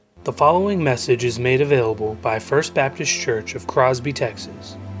The following message is made available by First Baptist Church of Crosby,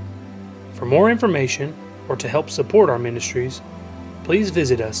 Texas. For more information or to help support our ministries, please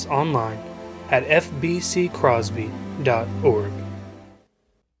visit us online at fbccrosby.org.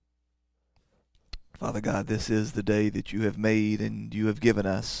 Father God, this is the day that you have made and you have given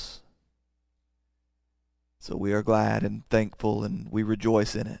us. So we are glad and thankful and we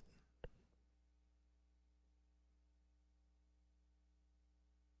rejoice in it.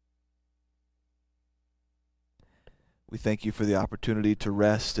 We thank you for the opportunity to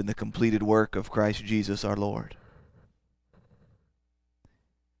rest in the completed work of Christ Jesus our Lord.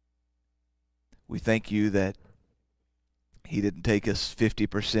 We thank you that He didn't take us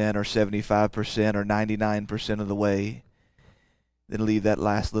 50% or 75% or 99% of the way, then leave that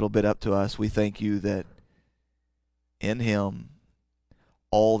last little bit up to us. We thank you that in Him,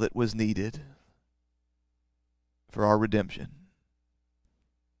 all that was needed for our redemption,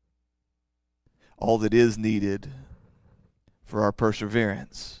 all that is needed for our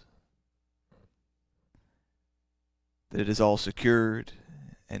perseverance, that it is all secured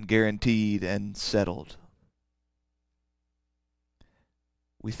and guaranteed and settled.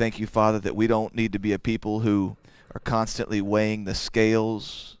 We thank you, Father, that we don't need to be a people who are constantly weighing the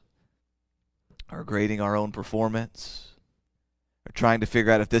scales or grading our own performance or trying to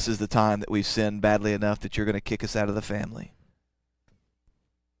figure out if this is the time that we've sinned badly enough that you're going to kick us out of the family.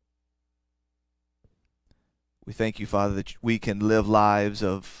 We thank you, Father, that we can live lives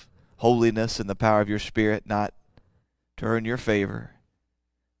of holiness and the power of your Spirit, not to earn your favor,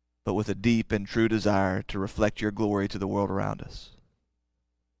 but with a deep and true desire to reflect your glory to the world around us.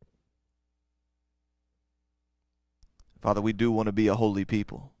 Father, we do want to be a holy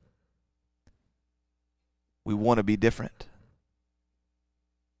people. We want to be different.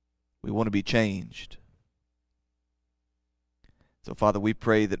 We want to be changed. So, Father, we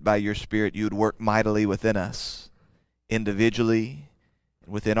pray that by your Spirit you would work mightily within us, individually,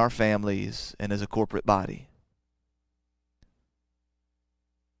 within our families, and as a corporate body.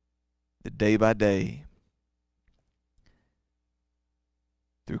 That day by day,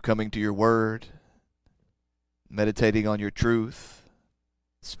 through coming to your word, meditating on your truth,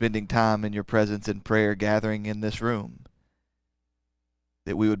 spending time in your presence in prayer, gathering in this room,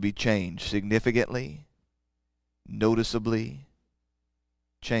 that we would be changed significantly, noticeably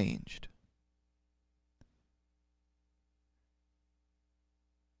changed.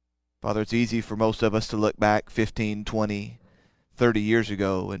 Father, it's easy for most of us to look back 15, 20, 30 years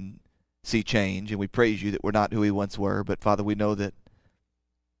ago and see change, and we praise you that we're not who we once were, but Father, we know that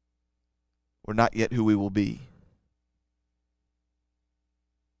we're not yet who we will be.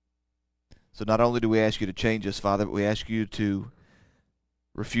 So not only do we ask you to change us, Father, but we ask you to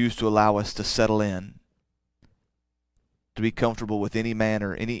refuse to allow us to settle in, to be comfortable with any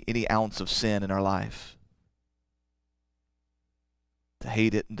manner, any ounce of sin in our life, to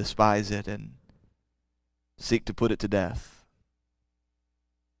hate it and despise it and seek to put it to death.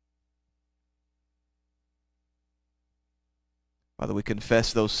 Father, we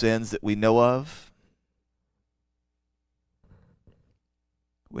confess those sins that we know of.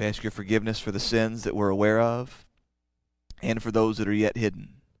 We ask your forgiveness for the sins that we're aware of and for those that are yet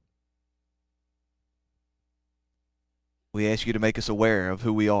hidden. We ask you to make us aware of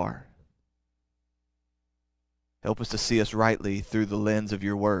who we are. Help us to see us rightly through the lens of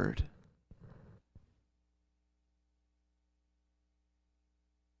your word.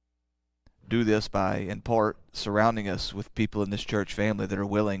 Do this by, in part, surrounding us with people in this church family that are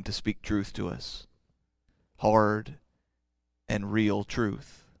willing to speak truth to us. Hard and real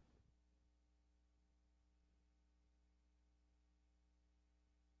truth.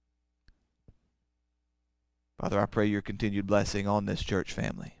 Father, I pray your continued blessing on this church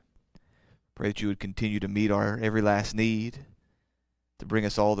family. Pray that you would continue to meet our every last need, to bring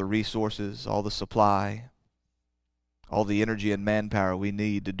us all the resources, all the supply, all the energy and manpower we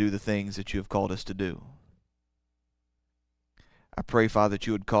need to do the things that you have called us to do. I pray, Father, that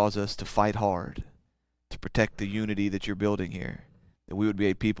you would cause us to fight hard to protect the unity that you're building here, that we would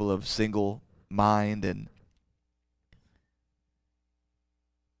be a people of single mind and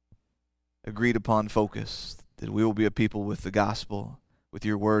agreed upon focus, that we will be a people with the gospel, with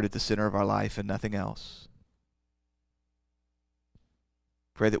your word at the center of our life and nothing else.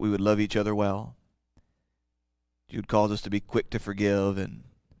 Pray that we would love each other well. You would cause us to be quick to forgive, and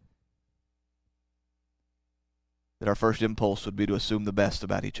that our first impulse would be to assume the best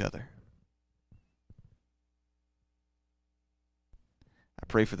about each other. I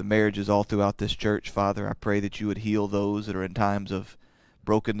pray for the marriages all throughout this church, Father. I pray that you would heal those that are in times of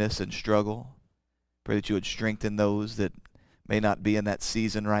brokenness and struggle. Pray that you would strengthen those that may not be in that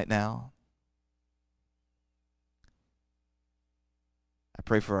season right now. I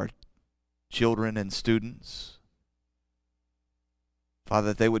pray for our children and students, Father,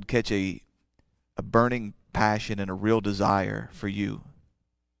 that they would catch a burning passion and a real desire for you,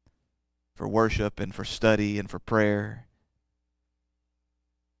 for worship and for study and for prayer.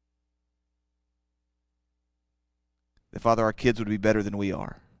 That, Father, our kids would be better than we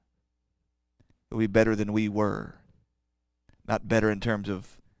are. They would be better than we were. Not better in terms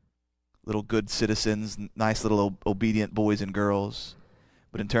of little good citizens, nice little obedient boys and girls,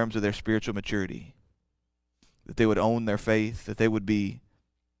 but in terms of their spiritual maturity. That they would own their faith, that they would be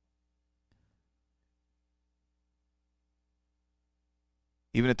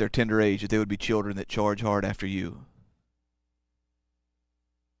even at their tender age, that they would be children that charge hard after you.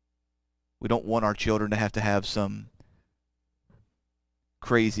 We don't want our children to have some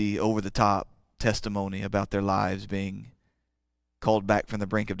crazy, over-the-top testimony about their lives being called back from the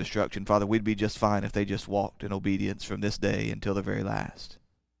brink of destruction. Father, we'd be just fine if they just walked in obedience from this day until the very last.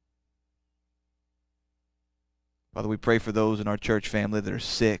 Father, we pray for those in our church family that are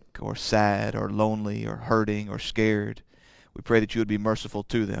sick or sad or lonely or hurting or scared. We pray that you would be merciful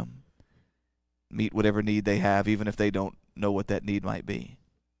to them. Meet whatever need they have, even if they don't know what that need might be.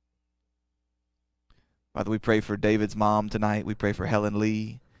 Father, we pray for David's mom tonight. We pray for Helen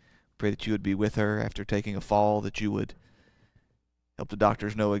Lee. Pray that you would be with her after taking a fall, that you would help the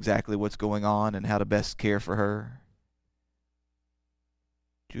doctors know exactly what's going on and how to best care for her.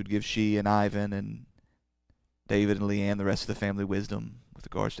 That you would give she and Ivan and David and Leanne, the rest of the family, wisdom with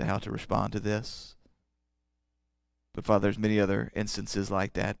regards to how to respond to this. But Father, there's many other instances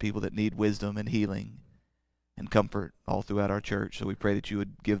like that, people that need wisdom and healing and comfort all throughout our church. So we pray that you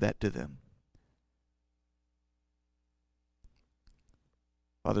would give that to them.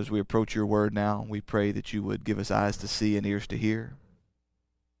 Father, as we approach your word now, we pray that you would give us eyes to see and ears to hear.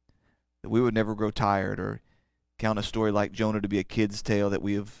 That we would never grow tired or count a story like Jonah to be a kid's tale that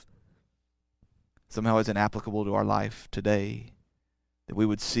we have somehow isn't applicable to our life today. That we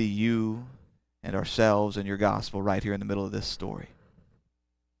would see you and ourselves and your gospel right here in the middle of this story.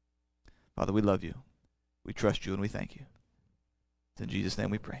 Father, we love you. We trust you and we thank you. It's in Jesus' name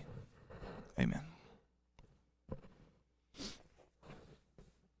we pray. Amen.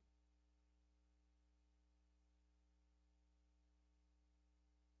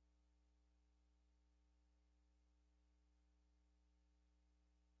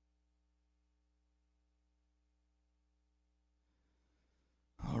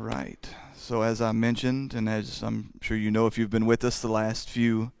 All right. So as I mentioned, and as I'm sure you know if you've been with us the last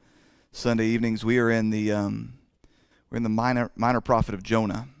few Sunday evenings, we are in the minor prophet of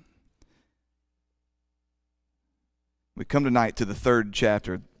Jonah. We come tonight to the third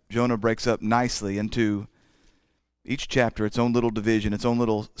chapter. Jonah breaks up nicely into each chapter, its own little division, its own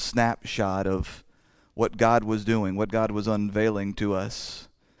little snapshot of what God was doing, what God was unveiling to us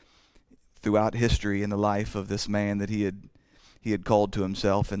throughout history in the life of this man that he had called to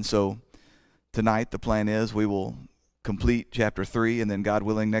himself. And so tonight the plan is we will complete chapter 3, and then God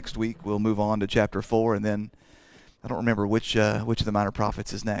willing next week we'll move on to chapter 4, and then I don't remember which of the minor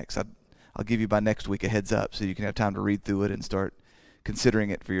prophets is next. I'll give you by next week a heads up so you can have time to read through it and start considering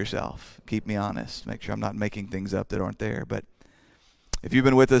it for yourself. Keep me honest. Make sure I'm not making things up that aren't there. But if you've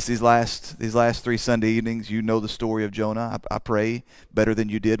been with us these last 3 Sunday evenings, you know the story of Jonah. I pray better than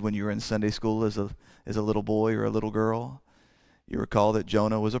you did when you were in Sunday school as a little boy or a little girl. You recall that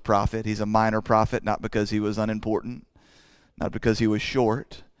Jonah was a prophet. He's a minor prophet, not because he was unimportant, not because he was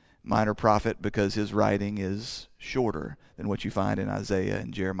short. Minor prophet because his writing is shorter than what you find in Isaiah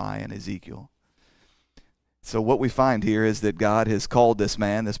and Jeremiah and Ezekiel. So what we find here is that God has called this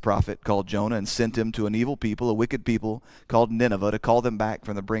man, this prophet called Jonah, and sent him to an evil people, a wicked people called Nineveh, to call them back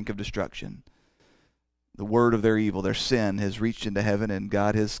from the brink of destruction. The word of their evil, their sin, has reached into heaven, and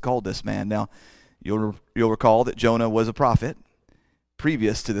God has called this man. Now, you'll recall that Jonah was a prophet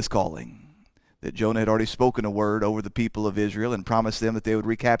previous to this calling, that Jonah had already spoken a word over the people of Israel and promised them that they would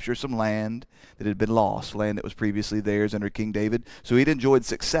recapture some land that had been lost, land that was previously theirs under King David. So he'd enjoyed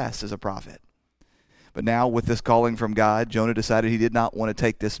success as a prophet. But now with this calling from God, Jonah decided he did not want to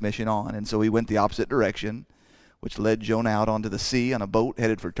take this mission on, and so he went the opposite direction, which led Jonah out onto the sea on a boat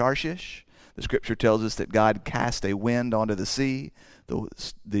headed for Tarshish. The scripture tells us that God cast a wind onto the sea.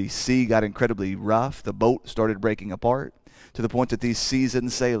 The sea got incredibly rough. The boat started breaking apart, to the point that these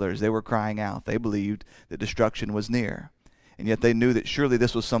seasoned sailors, they were crying out. They believed that destruction was near. And yet they knew that surely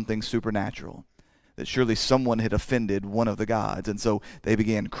this was something supernatural, that surely someone had offended one of the gods. And so they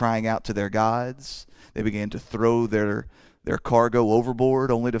began crying out to their gods. They began to throw their cargo overboard,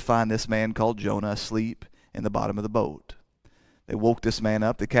 only to find this man called Jonah asleep in the bottom of the boat. They woke this man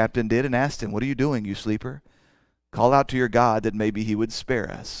up, the captain did, and asked him, "What are you doing, you sleeper? Call out to your God that maybe he would spare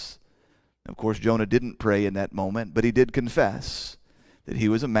us." Of course, Jonah didn't pray in that moment, but he did confess that he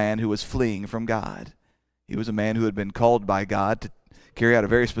was a man who was fleeing from God. He was a man who had been called by God to carry out a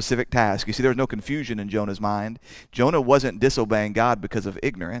very specific task. You see, there was no confusion in Jonah's mind. Jonah wasn't disobeying God because of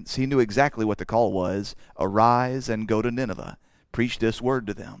ignorance. He knew exactly what the call was. Arise and go to Nineveh. Preach this word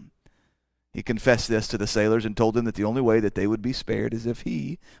to them. He confessed this to the sailors and told them that the only way that they would be spared is if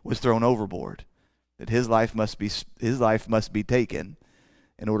he was thrown overboard, that his life must be taken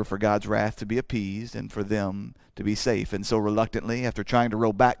in order for God's wrath to be appeased and for them to be safe. And so reluctantly, after trying to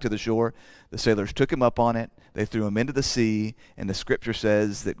row back to the shore, the sailors took him up on it. They threw him into the sea, and the scripture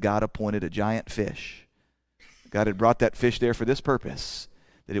says that God appointed a giant fish. God had brought that fish there for this purpose,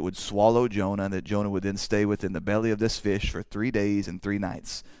 that it would swallow Jonah, and that Jonah would then stay within the belly of this fish for 3 days and 3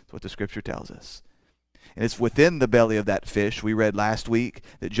 nights. That's what the scripture tells us. And it's within the belly of that fish, we read last week,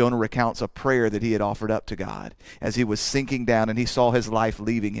 that Jonah recounts a prayer that he had offered up to God as he was sinking down and he saw his life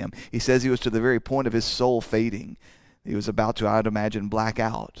leaving him. He says he was to the very point of his soul fading. He was about to, I'd imagine, black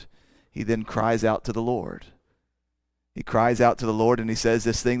out. He then cries out to the Lord. He cries out to the Lord and he says,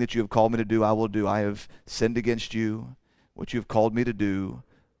 "This thing that you have called me to do, I will do. I have sinned against you. What you have called me to do,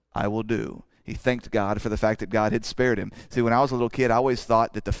 I will do." He thanked God for the fact that God had spared him. See, when I was a little kid, I always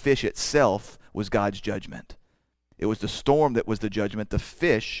thought that the fish itself was God's judgment. It was the storm that was the judgment. The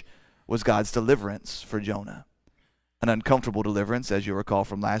fish was God's deliverance for Jonah. An uncomfortable deliverance, as you recall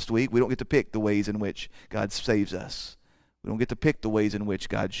from last week. We don't get to pick the ways in which God saves us. We don't get to pick the ways in which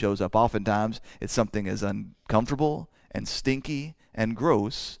God shows up. Oftentimes, it's something as uncomfortable and stinky and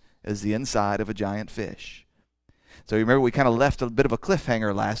gross as the inside of a giant fish. So you remember we kind of left a bit of a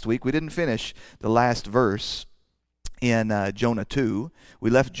cliffhanger last week. We didn't finish the last verse in Jonah 2. We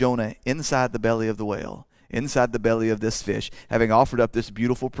left Jonah inside the belly of the whale, inside the belly of this fish, having offered up this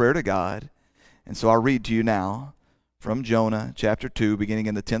beautiful prayer to God. And so I'll read to you now from Jonah chapter 2, beginning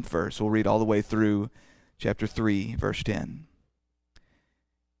in the 10th verse. We'll read all the way through chapter 3, verse 10.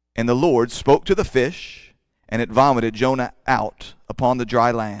 "And the Lord spoke to the fish, and it vomited Jonah out upon the dry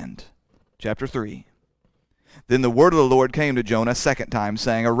land." Chapter 3. "Then the word of the Lord came to Jonah a second time,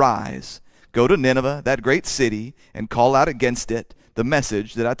 saying, Arise, go to Nineveh, that great city, and call out against it the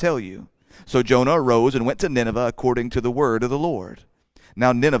message that I tell you. So Jonah arose and went to Nineveh according to the word of the Lord.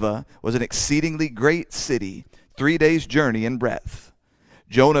 Now Nineveh was an exceedingly great city, 3 days' journey in breadth.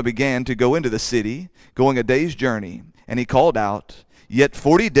 Jonah began to go into the city, going a day's journey, and he called out, Yet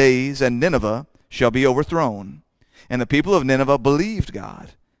 40 days, and Nineveh shall be overthrown. And the people of Nineveh believed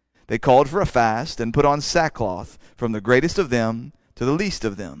God. They called for a fast and put on sackcloth, from the greatest of them to the least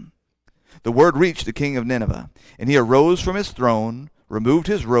of them. The word reached the king of Nineveh, and he arose from his throne, removed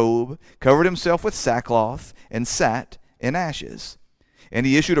his robe, covered himself with sackcloth, and sat in ashes. And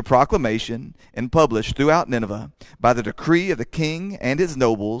he issued a proclamation and published throughout Nineveh, by the decree of the king and his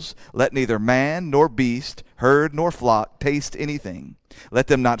nobles, let neither man nor beast, herd nor flock taste anything. Let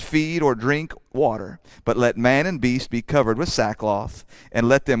them not feed or drink water, but let man and beast be covered with sackcloth, and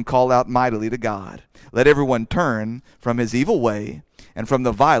let them call out mightily to God. Let everyone turn from his evil way and from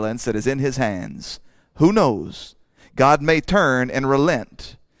the violence that is in his hands. Who knows? God may turn and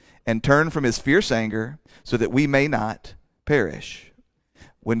relent, and turn from his fierce anger, so that we may not perish.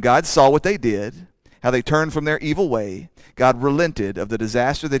 When God saw what they did, how they turned from their evil way, God relented of the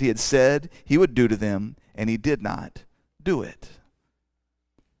disaster that he had said he would do to them, and he did not do it."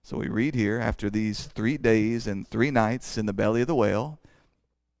 So we read here, after these 3 days and 3 nights in the belly of the whale,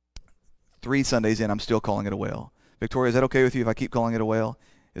 3 Sundays in, I'm still calling it a whale. Victoria, is that okay with you if I keep calling it a whale?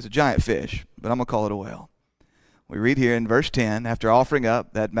 It's a giant fish, but I'm going to call it a whale. We read here in verse 10, after offering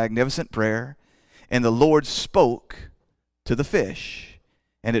up that magnificent prayer, "And the Lord spoke to the fish,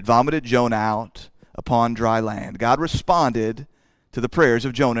 and it vomited Jonah out upon dry land." God responded to the prayers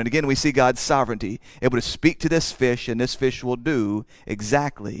of Jonah. And again, we see God's sovereignty, able to speak to this fish, and this fish will do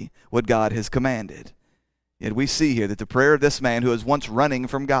exactly what God has commanded. Yet we see here that the prayer of this man who was once running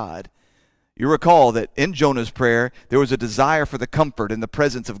from God, you recall that in Jonah's prayer, there was a desire for the comfort and the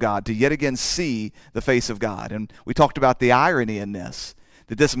presence of God, to yet again see the face of God. And we talked about the irony in this,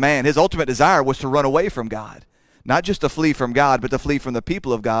 that this man, his ultimate desire was to run away from God. Not just to flee from God, but to flee from the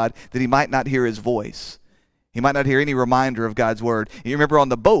people of God, that he might not hear his voice. He might not hear any reminder of God's word. You remember on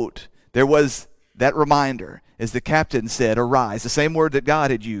the boat, there was that reminder, as the captain said, "Arise," the same word that God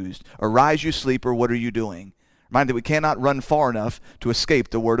had used. "Arise, you sleeper, what are you doing?" Remind that we cannot run far enough to escape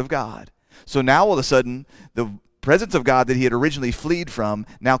the word of God. So now all of a sudden, the presence of God that he had originally fled from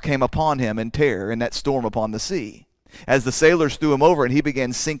now came upon him in terror in that storm upon the sea. As the sailors threw him over and he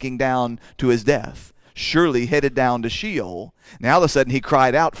began sinking down to his death. surely headed down to Sheol. Now all of a sudden he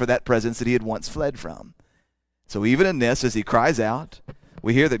cried out for that presence that he had once fled from. So even in this, as he cries out,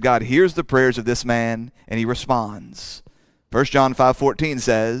 we hear that God hears the prayers of this man and he responds. 1 John 5:14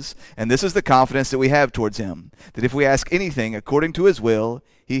 says, and this is the confidence that we have towards him, that if we ask anything according to his will,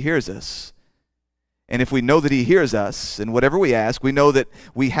 he hears us. And if we know that he hears us, and whatever we ask, we know that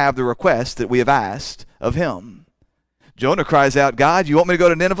we have the request that we have asked of him. Jonah cries out, God, you want me to go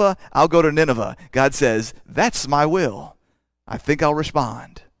to Nineveh? I'll go to Nineveh. God says, that's my will. I think I'll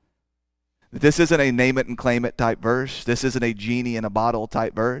respond. This isn't a name it and claim it type verse. This isn't a genie in a bottle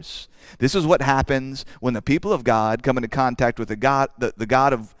type verse. This is what happens when the people of God come into contact with the God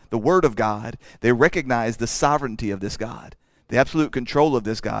of the Word of God. They recognize the sovereignty of this God, the absolute control of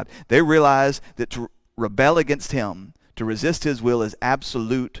this God. They realize that to rebel against him, to resist his will, is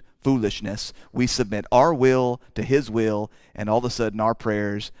absolute foolishness. We submit our will to his will, and all of a sudden our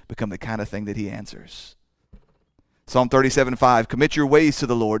prayers become the kind of thing that he answers. Psalm 37:5, commit your ways to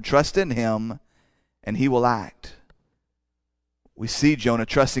the Lord, trust in him, and he will act. We see Jonah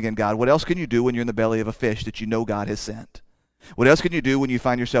trusting in God. What else can you do when you're in the belly of a fish that you know God has sent? What else can you do when you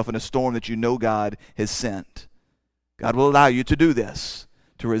find yourself in a storm that you know God has sent? God will allow you to do this,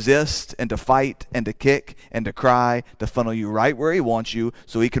 to resist and to fight and to kick and to cry, to funnel you right where he wants you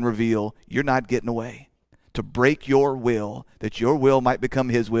so he can reveal you're not getting away, to break your will, that your will might become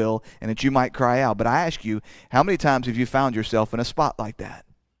his will and that you might cry out. But I ask you, how many times have you found yourself in a spot like that?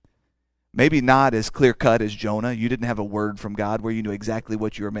 Maybe not as clear-cut as Jonah. You didn't have a word from God where you knew exactly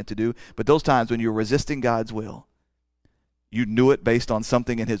what you were meant to do. But those times when you were resisting God's will, you knew it based on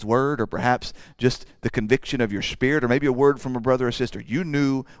something in his word, or perhaps just the conviction of your spirit, or maybe a word from a brother or sister. You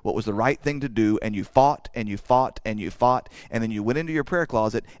knew what was the right thing to do, and you fought, and you fought, and you fought, and then you went into your prayer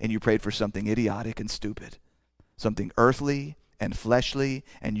closet, and you prayed for something idiotic and stupid, something earthly and fleshly,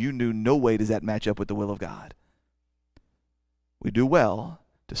 and you knew no way does that match up with the will of God. We do well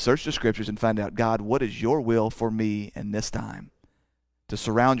to search the scriptures and find out, God, what is your will for me in this time? To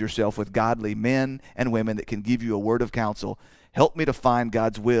surround yourself with godly men and women that can give you a word of counsel. Help me to find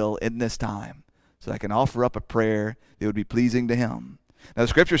God's will in this time so I can offer up a prayer that would be pleasing to him. Now the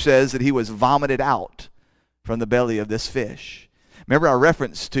scripture says that he was vomited out from the belly of this fish. Remember our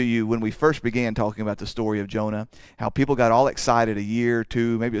reference to you when we first began talking about the story of Jonah, how people got all excited a year,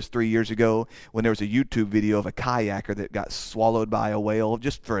 2, maybe it was 3 years ago, when there was a YouTube video of a kayaker that got swallowed by a whale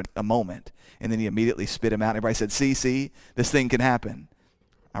just for a moment, and then he immediately spit him out. Everybody said, see, this thing can happen.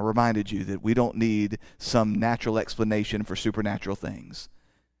 I reminded you that we don't need some natural explanation for supernatural things.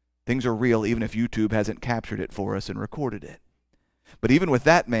 Things are real even if YouTube hasn't captured it for us and recorded it. But even with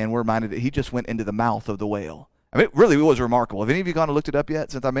that man, we're reminded that he just went into the mouth of the whale. I mean, it really was remarkable. Have any of you gone and looked it up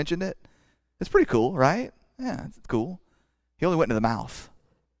yet since I mentioned it? It's pretty cool, right? Yeah, it's cool. He only went into the mouth.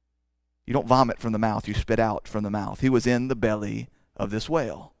 You don't vomit from the mouth, you spit out from the mouth. He was in the belly of this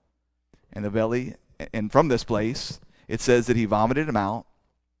whale. And the belly, and from this place, it says that he vomited him out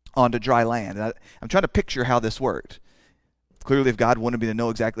onto dry land. And I'm trying to picture how this worked. Clearly, if God wanted me to know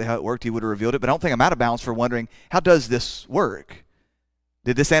exactly how it worked, he would have revealed it. But I don't think I'm out of bounds for wondering, how does this work?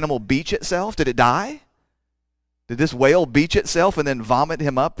 Did this animal beach itself? Did it die? Did this whale beach itself and then vomit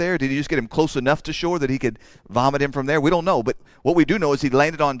him up there? Did he just get him close enough to shore that he could vomit him from there? We don't know. But what we do know is he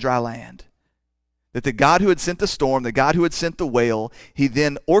landed on dry land. That the God who had sent the storm, the God who had sent the whale, he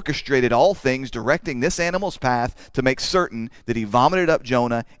then orchestrated all things, directing this animal's path to make certain that he vomited up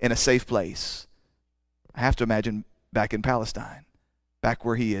Jonah in a safe place. I have to imagine back in Palestine, back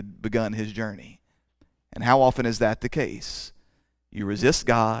where he had begun his journey. And how often is that the case? You resist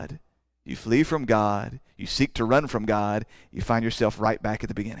God, you flee from God, you seek to run from God, you find yourself right back at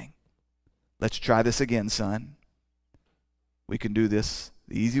the beginning. Let's try this again, son. We can do this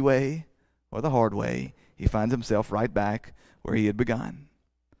the easy way or the hard way. He finds himself right back where he had begun.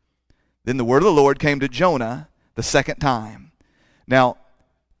 Then the word of the Lord came to Jonah the second time. Now,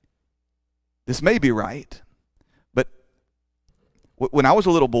 this may be right, but when I was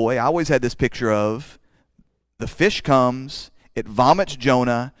a little boy, I always had this picture of the fish comes, it vomits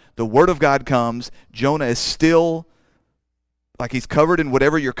Jonah, the word of God comes, Jonah is still like he's covered in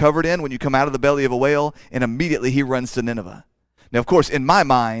whatever you're covered in when you come out of the belly of a whale, and immediately he runs to Nineveh. Now, of course, in my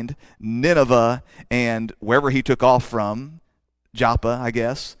mind, Nineveh and wherever he took off from, Joppa, I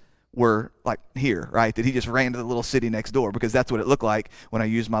guess, were like here, right? That he just ran to the little city next door, because that's what it looked like when I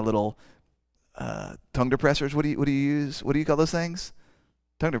used my little tongue depressors. What do you use? What do you call those things?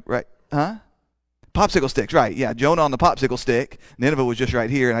 Right? Huh? Popsicle sticks, right. Yeah, Jonah on the popsicle stick. Nineveh was just right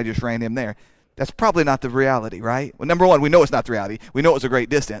here, and I just ran him there. That's probably not the reality, right? Well, number one, we know it's not the reality. We know it was a great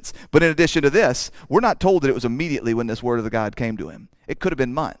distance. But in addition to this, we're not told that it was immediately when this word of the God came to him. It could have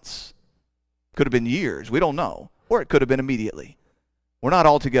been months. Could have been years. We don't know. Or it could have been immediately. We're not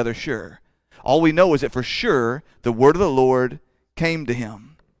altogether sure. All we know is that for sure the word of the Lord came to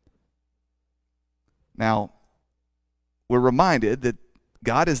him. Now, we're reminded that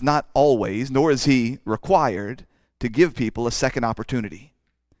God is not always, nor is he required, to give people a second opportunity.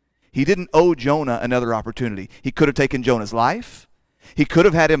 He didn't owe Jonah another opportunity. He could have taken Jonah's life. He could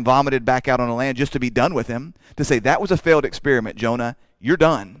have had him vomited back out on the land just to be done with him, to say, that was a failed experiment, Jonah. You're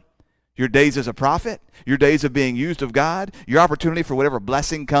done. Your days as a prophet, your days of being used of God, your opportunity for whatever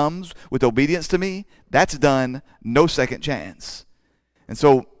blessing comes with obedience to me, that's done. No second chance. And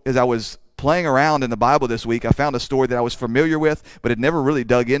so as I was playing around in the Bible this week, I found a story that I was familiar with, but had never really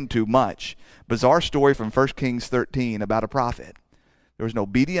dug into much. Bizarre story from 1 Kings 13 about a prophet. There was an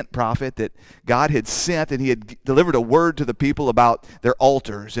obedient prophet that God had sent, and he had delivered a word to the people about their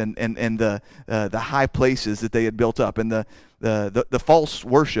altars and the high places that they had built up and the false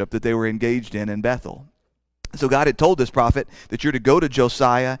worship that they were engaged in Bethel. So God had told this prophet that you're to go to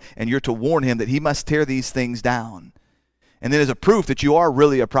Josiah and you're to warn him that he must tear these things down. And then as a proof that you are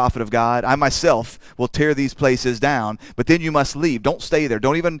really a prophet of God, I myself will tear these places down, but then you must leave. Don't stay there.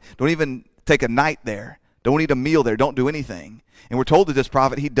 Don't even take a night there. Don't eat a meal there. Don't do anything. And we're told that this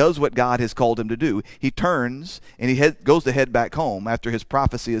prophet, he does what God has called him to do. He turns and he goes to head back home after his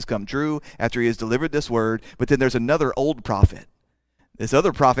prophecy has come true, after he has delivered this word. But then there's another old prophet. This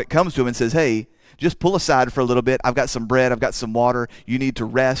other prophet comes to him and says, hey, just pull aside for a little bit. I've got some bread. I've got some water. You need to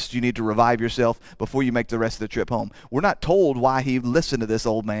rest. You need to revive yourself before you make the rest of the trip home. We're not told why he listened to this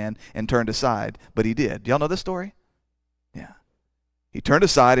old man and turned aside, but he did. Do y'all know this story? Yeah. He turned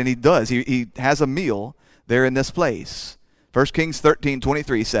aside and he does. He has a meal there in this place. 1 Kings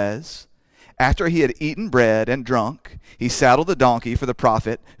 13:23 says, after he had eaten bread and drunk, he saddled the donkey for the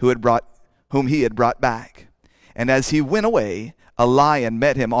prophet whom he had brought back. And as he went away, a lion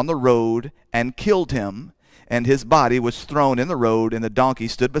met him on the road and killed him, and his body was thrown in the road, and the donkey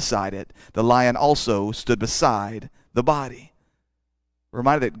stood beside it. The lion also stood beside the body. We're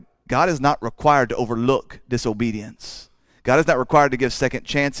reminded that God is not required to overlook disobedience. God is not required to give second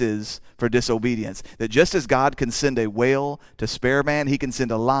chances for disobedience. That just as God can send a whale to spare man, he can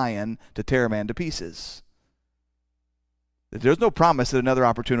send a lion to tear man to pieces. That there's no promise that another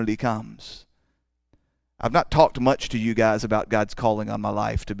opportunity comes. I've not talked much to you guys about God's calling on my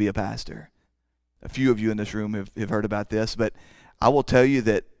life to be a pastor. A few of you in this room have heard about this, but I will tell you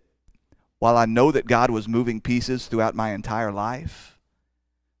that while I know that God was moving pieces throughout my entire life,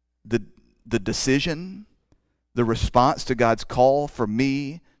 the decision, the response to God's call for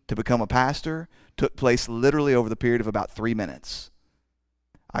me to become a pastor took place literally over the period of about 3 minutes.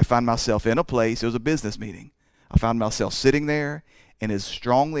 I found myself in a place, it was a business meeting. I found myself sitting there, and as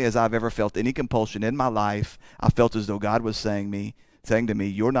strongly as I've ever felt any compulsion in my life, I felt as though God was saying to me,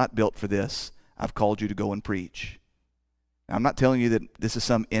 you're not built for this. I've called you to go and preach. Now, I'm not telling you that this is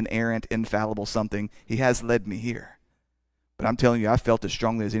some inerrant, infallible something. He has led me here. But I'm telling you, I felt as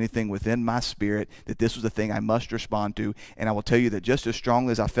strongly as anything within my spirit that this was the thing I must respond to. And I will tell you that just as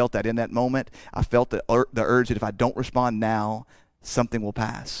strongly as I felt that in that moment, I felt the urge that if I don't respond now, something will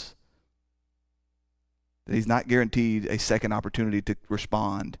pass. That he's not guaranteed a second opportunity to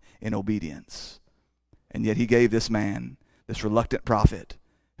respond in obedience. And yet he gave this man, this reluctant prophet,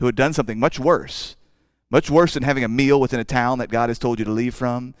 who had done something much worse than having a meal within a town that God has told you to leave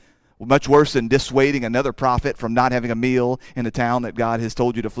from, much worse than dissuading another prophet from not having a meal in a town that God has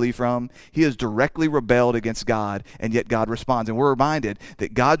told you to flee from. He has directly rebelled against God, and yet God responds. And we're reminded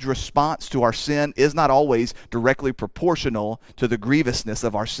that God's response to our sin is not always directly proportional to the grievousness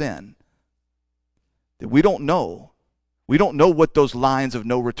of our sin. That we don't know. We don't know what those lines of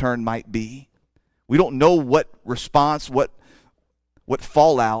no return might be. We don't know what response, what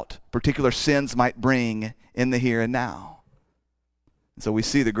fallout particular sins might bring in the here and now. And so we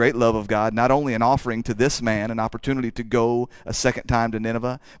see the great love of God, not only in offering to this man an opportunity to go a second time to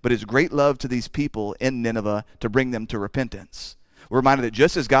Nineveh, but his great love to these people in Nineveh to bring them to repentance. We're reminded that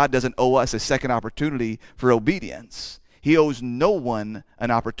just as God doesn't owe us a second opportunity for obedience, he owes no one an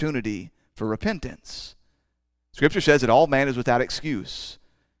opportunity for repentance. Scripture says that all man is without excuse.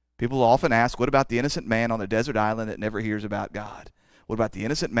 People often ask, what about the innocent man on the desert island that never hears about God? What about the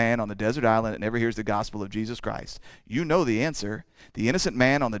innocent man on the desert island that never hears the gospel of Jesus Christ? You know the answer. The innocent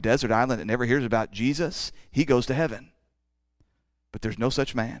man on the desert island that never hears about Jesus, he goes to heaven. But there's no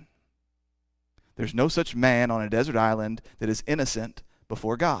such man. There's no such man on a desert island that is innocent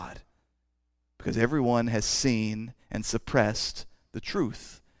before God, because everyone has seen and suppressed the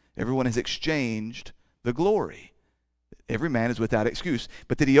truth. Everyone has exchanged the glory. Every man is without excuse,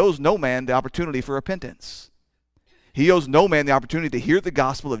 but that he owes no man the opportunity for repentance. He owes no man the opportunity to hear the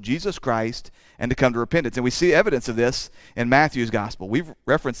gospel of Jesus Christ and to come to repentance. And we see evidence of this in Matthew's gospel. We've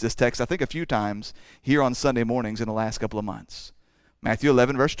referenced this text, I think, a few times here on Sunday mornings in the last couple of months. Matthew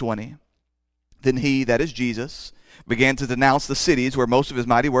 11, verse 20. Then he, that is Jesus, began to denounce the cities where most of his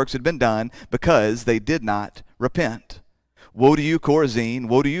mighty works had been done because they did not repent. Woe to you, Chorazin!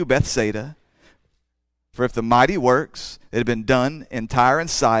 Woe to you, Bethsaida! For if the mighty works that had been done in Tyre and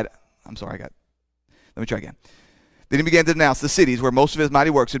Sidon... Let me try again. Then he began to denounce the cities where most of his mighty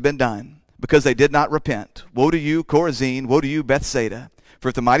works had been done, because they did not repent. Woe to you, Chorazin! Woe to you, Bethsaida! For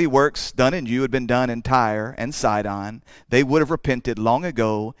if the mighty works done in you had been done in Tyre and Sidon, they would have repented long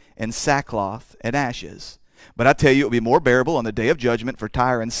ago in sackcloth and ashes. But I tell you, it will be more bearable on the day of judgment for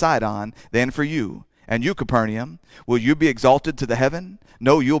Tyre and Sidon than for you. And you, Capernaum, will you be exalted to the heaven?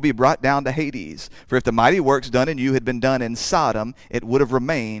 No, you will be brought down to Hades. For if the mighty works done in you had been done in Sodom, it would have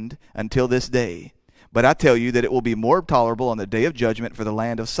remained until this day. But I tell you that it will be more tolerable on the day of judgment for the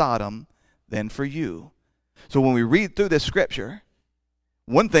land of Sodom than for you. So when we read through this scripture,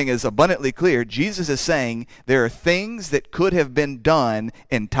 one thing is abundantly clear. Jesus is saying there are things that could have been done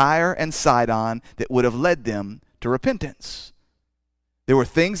in Tyre and Sidon that would have led them to repentance. There were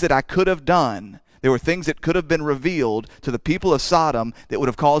things that I could have done. There were things that could have been revealed to the people of Sodom that would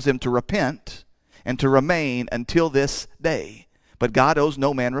have caused them to repent and to remain until this day. But God owes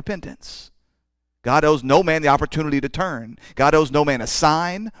no man repentance. God owes no man the opportunity to turn. God owes no man a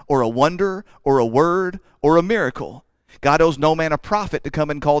sign or a wonder or a word or a miracle. God owes no man a prophet to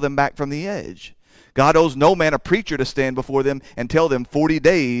come and call them back from the edge. God owes no man a preacher to stand before them and tell them 40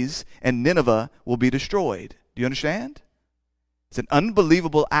 days and Nineveh will be destroyed. Do you understand? It's an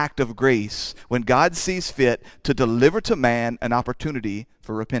unbelievable act of grace when God sees fit to deliver to man an opportunity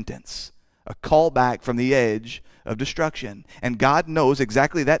for repentance, a call back from the edge of destruction. And God knows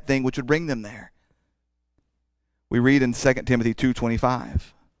exactly that thing which would bring them there. We read in 2 Timothy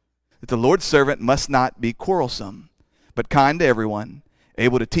 2:25 that the Lord's servant must not be quarrelsome, but kind to everyone,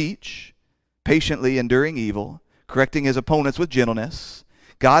 able to teach, patiently enduring evil, correcting his opponents with gentleness.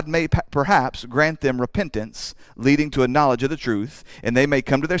 God may perhaps grant them repentance, leading to a knowledge of the truth, and they may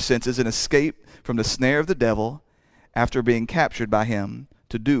come to their senses and escape from the snare of the devil after being captured by him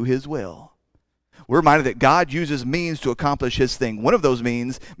to do his will. We're reminded that God uses means to accomplish his thing. One of those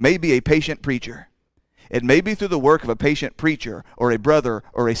means may be a patient preacher. It may be through the work of a patient preacher or a brother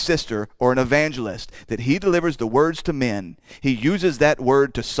or a sister or an evangelist that he delivers the words to men. He uses that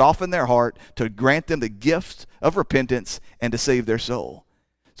word to soften their heart, to grant them the gift of repentance, and to save their soul.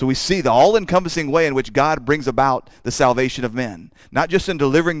 So we see the all-encompassing way in which God brings about the salvation of men, not just in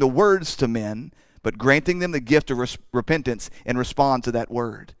delivering the words to men, but granting them the gift of repentance and respond to that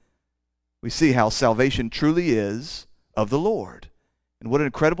word. We see how salvation truly is of the Lord, and what an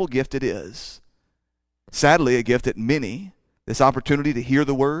incredible gift it is. Sadly, a gift that many, this opportunity to hear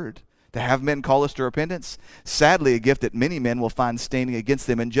the word, to have men call us to repentance, sadly, a gift that many men will find standing against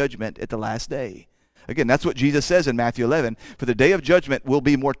them in judgment at the last day. Again, that's what Jesus says in Matthew 11. For the day of judgment will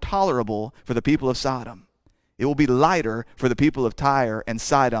be more tolerable for the people of Sodom. It will be lighter for the people of Tyre and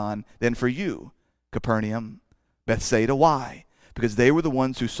Sidon than for you, Capernaum, Bethsaida. Why? Because they were the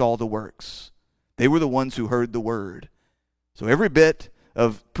ones who saw the works. They were the ones who heard the word. So every bit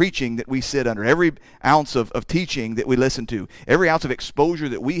of preaching that we sit under, every ounce of teaching that we listen to, every ounce of exposure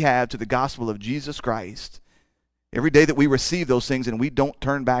that we have to the gospel of Jesus Christ, every day that we receive those things and we don't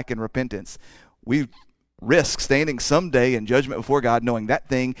turn back in repentance, we risk standing someday in judgment before God knowing that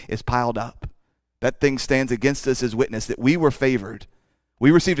thing is piled up. That thing stands against us as witness that we were favored. We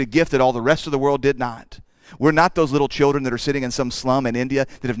received a gift that all the rest of the world did not. We're not those little children that are sitting in some slum in India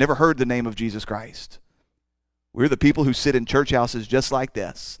that have never heard the name of Jesus Christ. We're the people who sit in church houses just like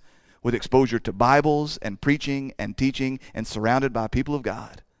this, with exposure to Bibles and preaching and teaching and surrounded by people of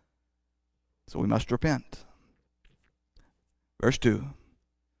God. So we must repent. Verse 2.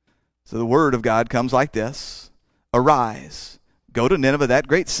 So the word of God comes like this. Arise, go to Nineveh, that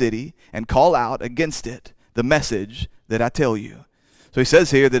great city, and call out against it the message that I tell you. So he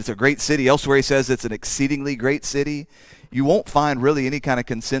says here that it's a great city. Elsewhere he says it's an exceedingly great city. You won't find really any kind of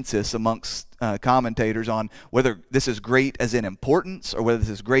consensus amongst commentators on whether this is great as in importance or whether this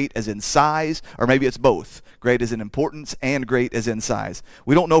is great as in size, or maybe it's both, great as in importance and great as in size.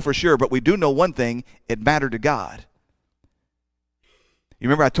 We don't know for sure, but we do know one thing: it mattered to God. You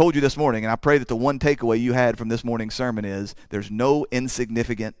remember I told you this morning, and I pray that the one takeaway you had from this morning's sermon is there's no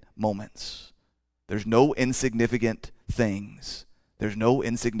insignificant moments. There's no insignificant things. There's no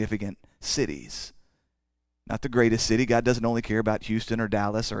insignificant cities. Not the greatest city. God doesn't only care about Houston or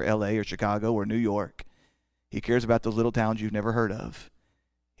Dallas or LA or Chicago or New York. He cares about those little towns you've never heard of.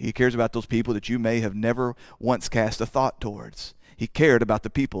 He cares about those people that you may have never once cast a thought towards. He cared about the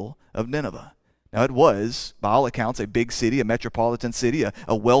people of Nineveh. Now, it was, by all accounts, a big city, a metropolitan city,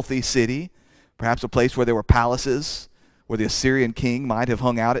 a wealthy city, perhaps a place where there were palaces, where the Assyrian king might have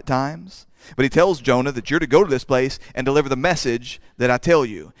hung out at times. But he tells Jonah that you're to go to this place and deliver the message that I tell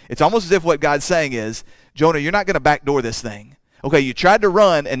you. It's almost as if what God's saying is, Jonah, you're not going to backdoor this thing. Okay, you tried to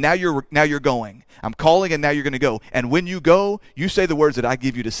run, and now you're going. I'm calling, and now you're going to go. And when you go, you say the words that I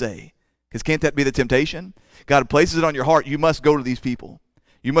give you to say. Because can't that be the temptation? God places it on your heart. You must go to these people.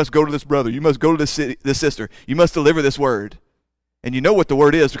 You must go to this brother. You must go to this sister. You must deliver this word. And you know what the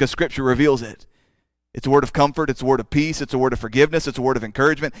word is because Scripture reveals it. It's a word of comfort. It's a word of peace. It's a word of forgiveness. It's a word of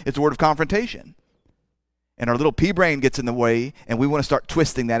encouragement. It's a word of confrontation. And our little pea brain gets in the way, and we want to start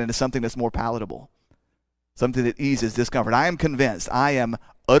twisting that into something that's more palatable. Something that eases discomfort. I am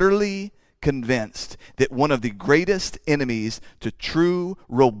utterly convinced that one of the greatest enemies to true,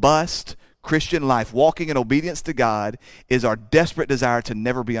 robust Christian life, walking in obedience to God, is our desperate desire to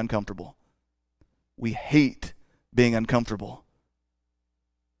never be uncomfortable. We hate being uncomfortable.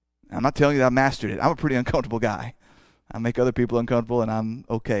 I'm not telling you that I mastered it. I'm a pretty uncomfortable guy. I make other people uncomfortable, and I'm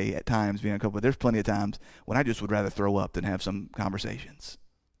okay at times being uncomfortable. There's plenty of times when I just would rather throw up than have some conversations.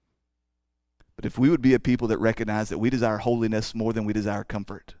 But if we would be a people that recognize that we desire holiness more than we desire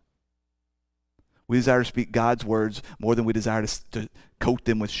comfort, we desire to speak God's words more than we desire to coat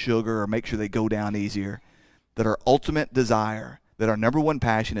them with sugar or make sure they go down easier, that our ultimate desire, that our number one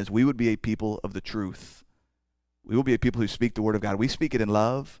passion is we would be a people of the truth. We will be a people who speak the word of God. We speak it in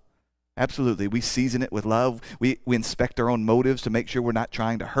love. Absolutely. We season it with love. We inspect our own motives to make sure we're not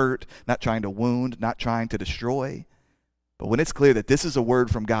trying to hurt, not trying to wound, not trying to destroy. But when it's clear that this is a word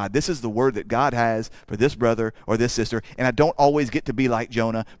from God, this is the word that God has for this brother or this sister, and I don't always get to be like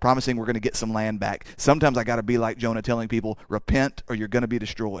Jonah, promising we're going to get some land back. Sometimes I got to be like Jonah, telling people, repent or you're going to be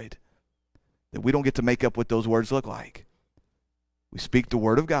destroyed. That we don't get to make up what those words look like. We speak the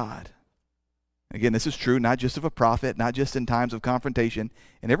word of God. Again, this is true not just of a prophet, not just in times of confrontation,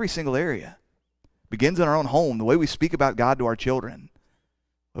 in every single area. It begins in our own home, the way we speak about God to our children,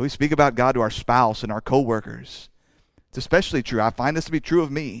 the way we speak about God to our spouse and our coworkers. It's especially true. I find this to be true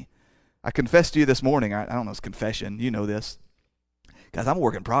of me. I confessed to you this morning. I don't know, it's confession. You know this. Guys, I'm a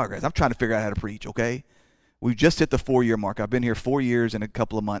work in progress. I'm trying to figure out how to preach, okay? We've just hit the 4-year mark. I've been here 4 years and a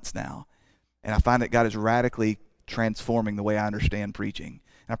couple of months now. And I find that God is radically transforming the way I understand preaching.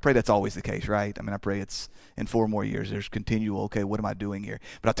 And I pray that's always the case, right? I mean, I pray it's in 4 more years. There's continual, okay, what am I doing here?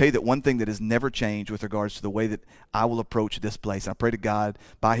 But I'll tell you that one thing that has never changed with regards to the way that I will approach this place. I pray to God,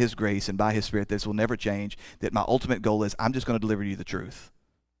 by His grace and by His Spirit, this will never change, that my ultimate goal is I'm just going to deliver you the truth.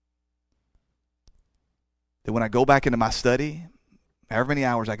 That when I go back into my study, however many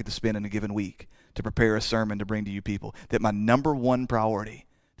hours I get to spend in a given week to prepare a sermon to bring to you people, that my number one priority,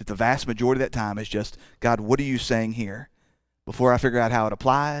 that the vast majority of that time is just, God, what are you saying here? Before I figure out how it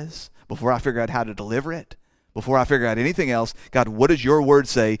applies, before I figure out how to deliver it, before I figure out anything else, God, what does your word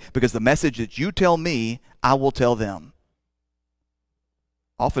say? Because the message that you tell me, I will tell them.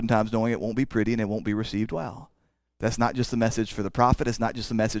 Oftentimes knowing it won't be pretty and it won't be received well. That's not just the message for the prophet. It's not just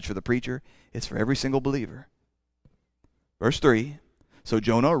the message for the preacher. It's for every single believer. Verse 3, so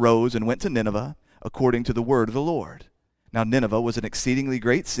Jonah arose and went to Nineveh according to the word of the Lord. Now Nineveh was an exceedingly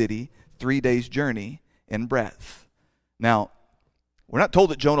great city, 3 days' journey in breadth. Now, we're not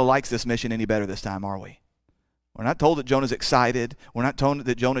told that Jonah likes this mission any better this time, are we? We're not told that Jonah's excited. We're not told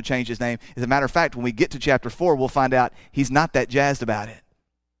that Jonah changed his name. As a matter of fact, when we get to chapter 4, we'll find out he's not that jazzed about it.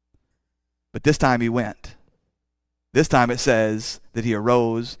 But this time he went. This time it says that he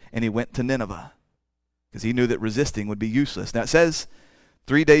arose and he went to Nineveh because he knew that resisting would be useless. Now it says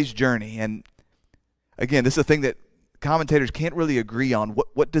 3 days' journey. And again, this is a thing that commentators can't really agree on.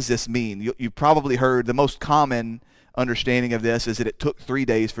 What does this mean? You've probably heard the most common understanding of this is that it took 3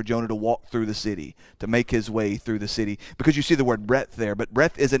 days for Jonah to walk through the city, to make his way through the city, because you see the word breadth there, but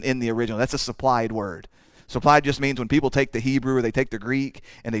breadth isn't in the original. That's a supplied word. Supplied just means when people take the Hebrew or they take the Greek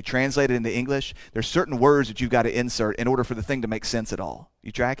and they translate it into English, there's certain words that you've got to insert in order for the thing to make sense at all.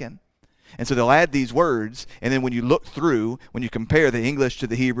 You tracking? And so they'll add these words, and then when you look through, when you compare the English to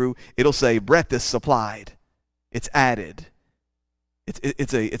the Hebrew, it'll say breadth is supplied. It's added.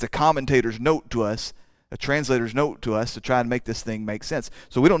 It's a commentator's note to us, a translator's note to us to try and make this thing make sense.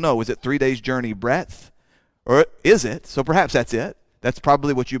 So we don't know, is it 3 days journey breadth? Or is it? So perhaps that's it. That's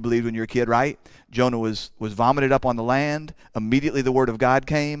probably what you believed when you were a kid, right? Jonah was vomited up on the land. Immediately the word of God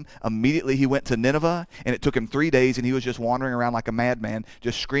came. Immediately he went to Nineveh, and it took him 3 days, and he was just wandering around like a madman,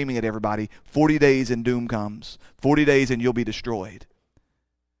 just screaming at everybody, 40 days and doom comes. 40 days and you'll be destroyed.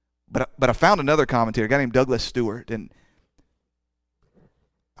 But I found another commentator, a guy named Douglas Stewart, and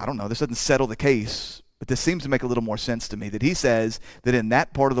I don't know, this doesn't settle the case, but this seems to make a little more sense to me, that he says that in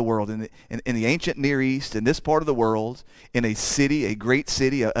that part of the world, in the ancient Near East, in this part of the world, in a city, a great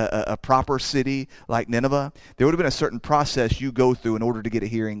city, a proper city like Nineveh, there would have been a certain process you go through in order to get a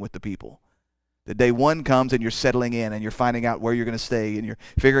hearing with the people. The day one comes and you're settling in and you're finding out where you're going to stay and you're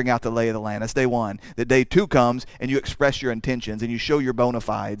figuring out the lay of the land. That's day one. The day two comes and you express your intentions and you show your bona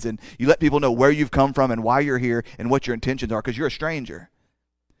fides and you let people know where you've come from and why you're here and what your intentions are, because you're a stranger.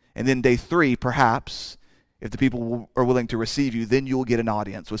 And then day three, perhaps, if the people are willing to receive you, then you'll get an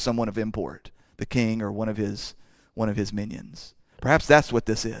audience with someone of import, the king or one of his minions. Perhaps that's what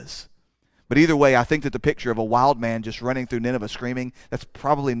this is. But either way, I think that the picture of a wild man just running through Nineveh screaming, that's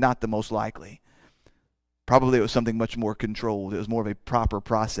probably not the most likely. Probably it was something much more controlled. It was more of a proper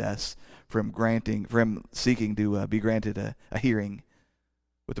process for him seeking to be granted a hearing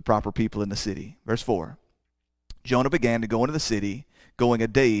with the proper people in the city. Verse 4, Jonah began to go into the city, going a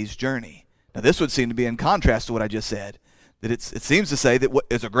day's journey. Now this would seem to be in contrast to what I just said. That it seems to say that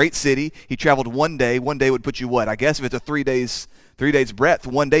it's a great city. He traveled one day. One day would put you what? I guess if it's a 3 days breadth,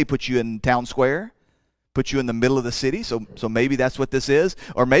 one day puts you in town square, puts you in the middle of the city. So maybe that's what this is.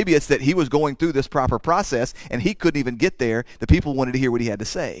 Or maybe it's that he was going through this proper process and he couldn't even get there. The people wanted to hear what he had to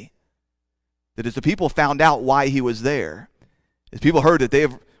say. That as the people found out why he was there, as people heard that they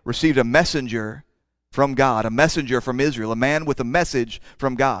have received a messenger from God, a messenger from Israel, a man with a message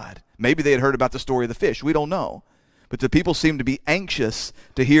from God. Maybe they had heard about the story of the fish. We don't know. But the people seemed to be anxious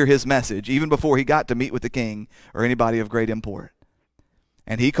to hear his message, even before he got to meet with the king or anybody of great import.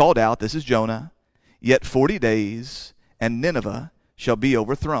 And he called out, this is Jonah, yet 40 days, and Nineveh shall be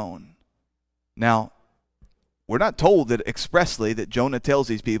overthrown. Now, we're not told that expressly that Jonah tells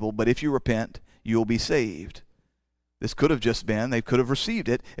these people, but if you repent, you will be saved. This could have just been, they could have received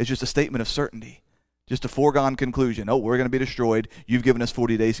it as just a statement of certainty, just a foregone conclusion. Oh, we're going to be destroyed. You've given us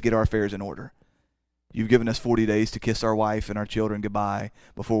 40 days to get our affairs in order. You've given us 40 days to kiss our wife and our children goodbye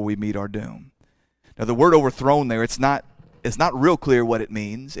before we meet our doom. Now, the word overthrown there, it's not real clear what it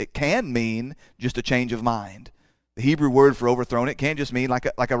means. It can mean just a change of mind. The Hebrew word for overthrown, it can just mean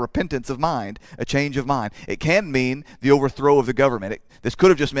like a repentance of mind, a change of mind. It can mean the overthrow of the government. This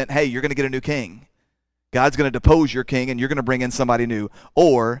could have just meant, hey, you're going to get a new king. God's going to depose your king and you're going to bring in somebody new.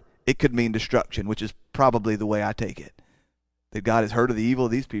 Or it could mean destruction, which is probably the way I take it. That God has heard of the evil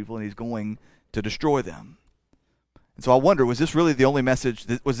of these people and he's going to destroy them. And so I wonder, was this really the only message?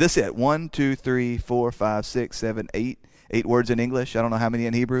 Was this it? 1, 2, 3, 4, 5, 6, 7, 8. 8 words in English. I don't know how many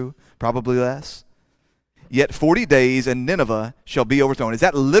in Hebrew. Probably less. Yet 40 days and Nineveh shall be overthrown. Is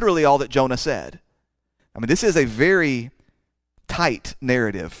that literally all that Jonah said? I mean, this is a very tight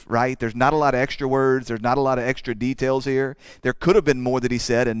narrative, right? There's not a lot of extra words. There's not a lot of extra details here. There could have been more that he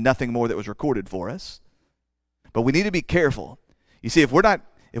said and nothing more that was recorded for us. But we need to be careful. You see, if we're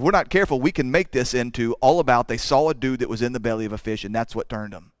not careful, we can make this into all about they saw a dude that was in the belly of a fish and that's what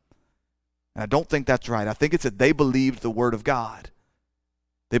turned them. And I don't think that's right. I think it's that they believed the word of God.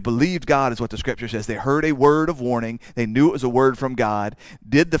 They believed God is what the scripture says. They heard a word of warning. They knew it was a word from God.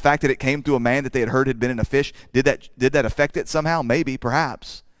 Did the fact that it came through a man that they had heard had been in a fish, did that affect it somehow? Maybe,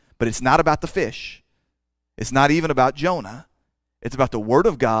 perhaps. But it's not about the fish. It's not even about Jonah. It's about the word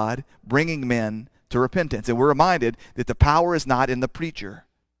of God bringing men to repentance. And we're reminded that the power is not in the preacher.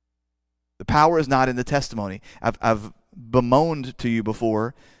 The power is not in the testimony. I've bemoaned to you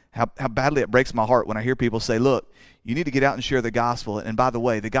before how badly it breaks my heart when I hear people say, look, you need to get out and share the gospel. And by the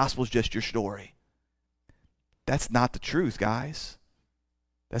way, the gospel is just your story. That's not the truth, guys.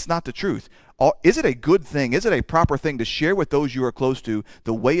 That's not the truth. Is it a good thing? Is it a proper thing to share with those you are close to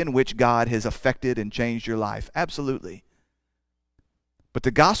the way in which God has affected and changed your life? Absolutely. But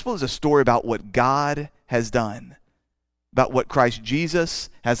the gospel is a story about what God has done, about what Christ Jesus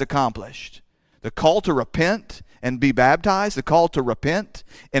has accomplished. The call to repent and be baptized, the call to repent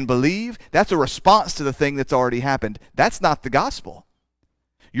and believe, that's a response to the thing that's already happened. That's not the gospel.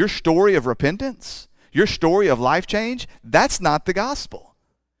 Your story of repentance, your story of life change, that's not the gospel.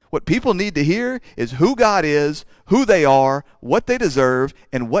 What people need to hear is who God is, who they are, what they deserve,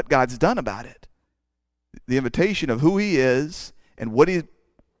 and what God's done about it. The invitation of who he is and what he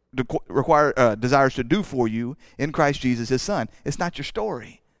desires to do for you in Christ Jesus, his son. It's not your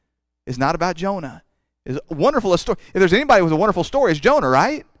story. It's not about Jonah. It's a wonderful story. If there's anybody with a wonderful story, it's Jonah,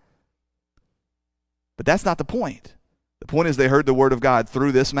 right? But that's not the point. The point is they heard the word of God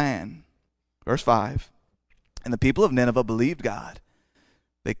through this man. Verse 5, and the people of Nineveh believed God.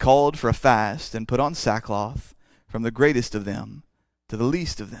 They called for a fast and put on sackcloth from the greatest of them to the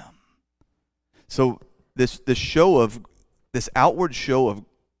least of them. So this outward show of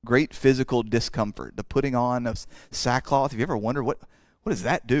great physical discomfort, the putting on of sackcloth. Have you ever wondered What does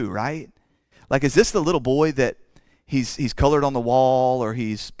that do, right? Like, is this the little boy that he's colored on the wall, or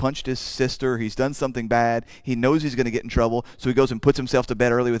he's punched his sister, he's done something bad, he knows he's going to get in trouble, so he goes and puts himself to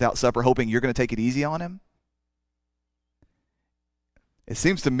bed early without supper, hoping you're going to take it easy on him? It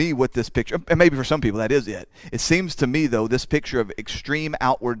seems to me what this picture, and maybe for some people that is it. It seems to me, though, this picture of extreme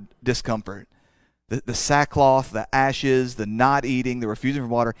outward discomfort, the sackcloth, the ashes, the not eating, the refusing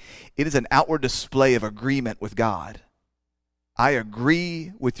from water, it is an outward display of agreement with God. I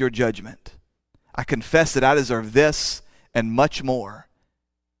agree with your judgment. I confess that I deserve this and much more.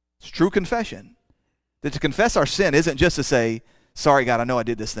 It's true confession. That to confess our sin isn't just to say, sorry, God, I know I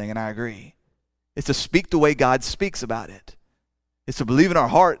did this thing and I agree. It's to speak the way God speaks about it. It's to believe in our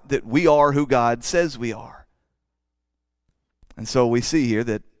heart that we are who God says we are. And so we see here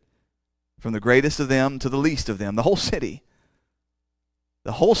that from the greatest of them to the least of them, the whole city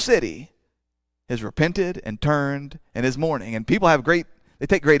has repented and turned and is mourning. And people they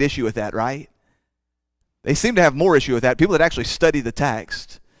take great issue with that, right? They seem to have more issue with that. People that actually study the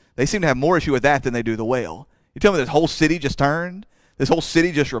text, they seem to have more issue with that than they do the wail. You tell me this whole city just turned? This whole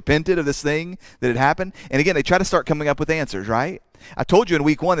city just repented of this thing that had happened? And again, they try to start coming up with answers, right? I told you in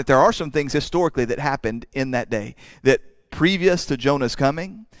week 1 that there are some things historically that happened in that day. That previous to Jonah's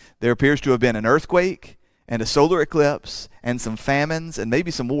coming, there appears to have been an earthquake and a solar eclipse and some famines and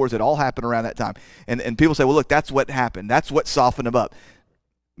maybe some wars that all happened around that time. And people say, well, look, that's what happened. That's what softened them up.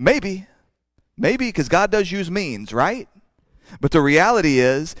 Maybe, because God does use means, right? But the reality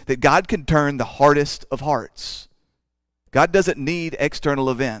is that God can turn the hardest of hearts. God doesn't need external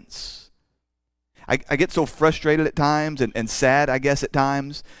events. I get so frustrated at times and sad, I guess, at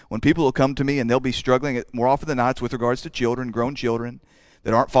times when people will come to me and they'll be struggling, more often than not, it's with regards to children, grown children,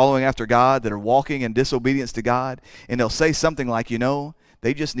 that aren't following after God, that are walking in disobedience to God, and they'll say something like,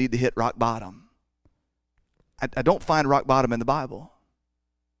 they just need to hit rock bottom. I don't find rock bottom in the Bible.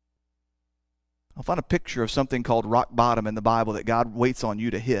 I'll find a picture of something called rock bottom in the Bible that God waits on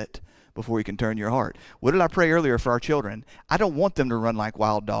you to hit before he can turn your heart. What did I pray earlier for our children? I don't want them to run like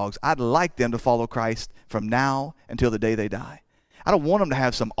wild dogs. I'd like them to follow Christ from now until the day they die. I don't want them to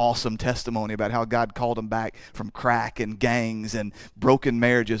have some awesome testimony about how God called them back from crack and gangs and broken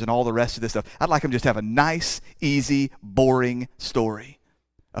marriages and all the rest of this stuff. I'd like them just to have a nice, easy, boring story.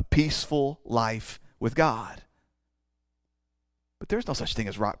 A peaceful life with God. But there's no such thing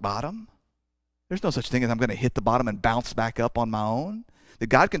as rock bottom. There's no such thing as I'm going to hit the bottom and bounce back up on my own. That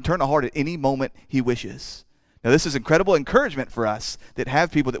God can turn a heart at any moment he wishes. Now, this is incredible encouragement for us that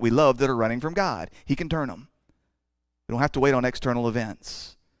have people that we love that are running from God. He can turn them. We don't have to wait on external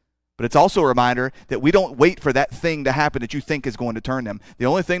events. But it's also a reminder that we don't wait for that thing to happen that you think is going to turn them. The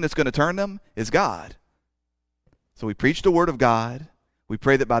only thing that's going to turn them is God. So we preach the word of God. We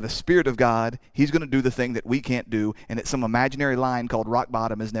pray that by the Spirit of God, he's going to do the thing that we can't do and that some imaginary line called rock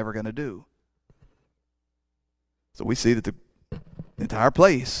bottom is never going to do. So we see that the entire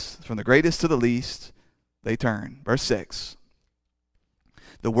place, from the greatest to the least, they turn. Verse 6.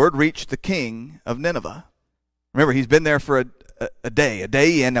 The word reached the king of Nineveh. Remember, he's been there for a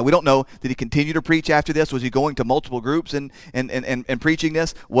day in. Now, we don't know, did he continue to preach after this? Was he going to multiple groups and preaching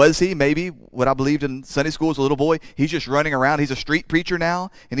this? Was he? Maybe what I believed in Sunday school as a little boy, he's just running around. He's a street preacher now,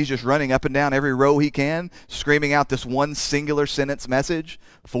 and he's just running up and down every row he can, screaming out this one singular sentence message,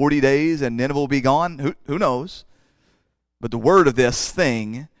 40 days and Nineveh will be gone. Who knows? But the word of this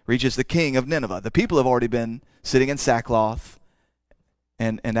thing reaches the king of Nineveh. The people have already been sitting in sackcloth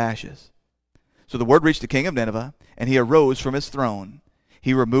and ashes. So the word reached the king of Nineveh, and he arose from his throne.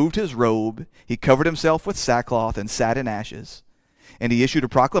 He removed his robe, he covered himself with sackcloth and sat in ashes. And he issued a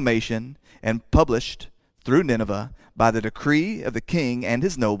proclamation and published through Nineveh, by the decree of the king and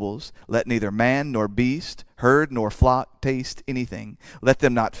his nobles, let neither man nor beast, herd nor flock taste anything. Let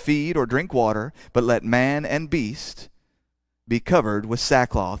them not feed or drink water, but let man and beast be covered with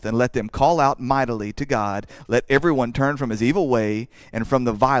sackcloth, and let them call out mightily to God. Let everyone turn from his evil way and from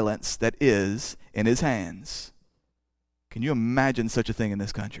the violence that is in his hands. Can you imagine such a thing in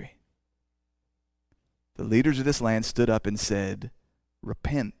this country? The leaders of this land stood up and said,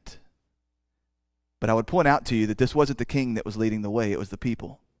 repent. But I would point out to you that this wasn't the king that was leading the way, it was the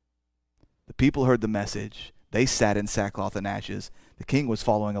people. The people heard the message. They sat in sackcloth and ashes. The king was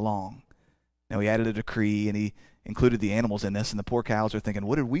following along. Now he added a decree, and he included the animals in this, and the poor cows are thinking,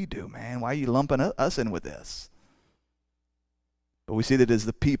 what did we do, man? Why are you lumping us in with this? But we see that it is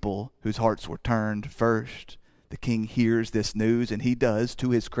the people whose hearts were turned first. The king hears this news, and he does, to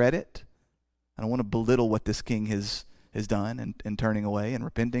his credit. I don't want to belittle what this king has done in turning away and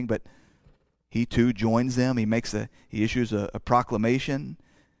repenting, but he too joins them. He issues a proclamation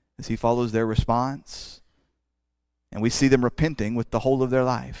as he follows their response. And we see them repenting with the whole of their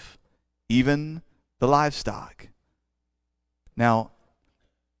life, even the livestock. Now,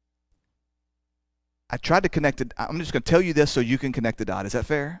 I tried to connect it. I'm just going to tell you this so you can connect the dot. Is that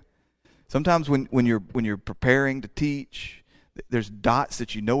fair? Sometimes when you're preparing to teach, there's dots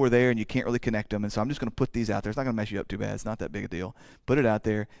that you know are there and you can't really connect them. And so I'm just going to put these out there. It's not going to mess you up too bad. It's not that big a deal. Put it out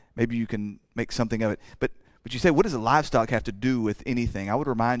there. Maybe you can make something of it. But you say, what does a livestock have to do with anything? I would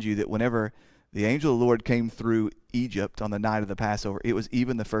remind you that whenever the angel of the Lord came through Egypt on the night of the Passover, it was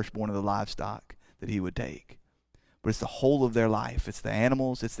even the firstborn of the livestock that he would take. But it's the whole of their life. It's the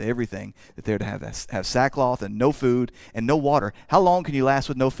animals. It's the everything that they're to have sackcloth and no food and no water. How long can you last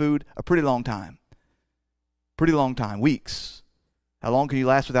with no food? A pretty long time. Pretty long time. Weeks. How long can you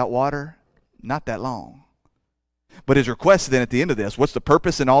last without water? Not that long. But his request then at the end of this, what's the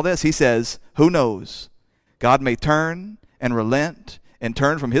purpose in all this? He says, who knows? God may turn and relent and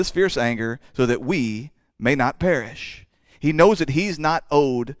turn from his fierce anger so that we may not perish. He knows that he's not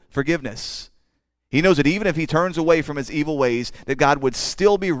owed forgiveness. He knows that even if he turns away from his evil ways, that God would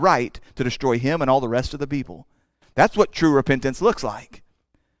still be right to destroy him and all the rest of the people. That's what true repentance looks like.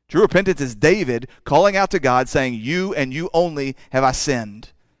 True repentance is David calling out to God saying, you and you only have I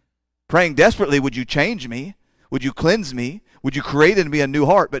sinned. Praying desperately, would you change me? Would you cleanse me? Would you create in me a new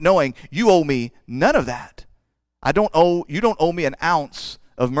heart? But knowing you owe me none of that. You don't owe me an ounce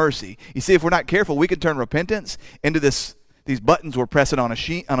of mercy. You see, if we're not careful, we can turn repentance into these buttons we're pressing on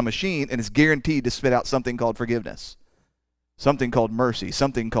a machine, and it's guaranteed to spit out something called forgiveness, something called mercy,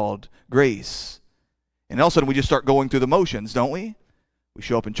 something called grace. And all of a sudden we just start going through the motions, don't we? We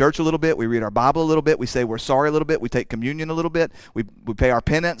show up in church a little bit, we read our Bible a little bit, we say we're sorry a little bit, we take communion a little bit, we pay our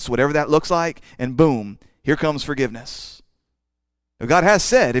penance, whatever that looks like, and boom, here comes forgiveness. Now God has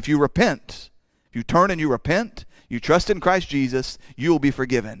said, if you repent, if you turn and you repent, you trust in Christ Jesus, you will be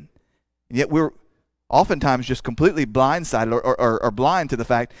forgiven. And yet we're oftentimes just completely blindsided or blind to the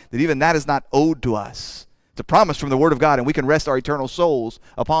fact that even that is not owed to us. It's a promise from the Word of God, and we can rest our eternal souls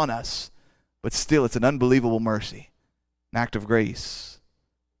upon us. But still, it's an unbelievable mercy, an act of grace.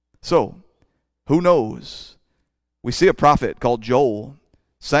 So, who knows? We see a prophet called Joel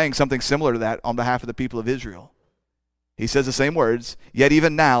saying something similar to that on behalf of the people of Israel. He says the same words, yet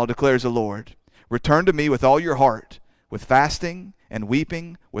even now declares the Lord, return to me with all your heart, with fasting and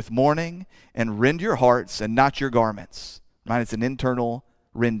weeping, with mourning, and rend your hearts and not your garments. Right? It's an internal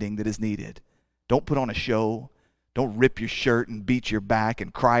rending that is needed. Don't put on a show. Don't rip your shirt and beat your back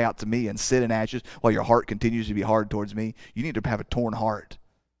and cry out to me and sit in ashes while your heart continues to be hard towards me. You need to have a torn heart,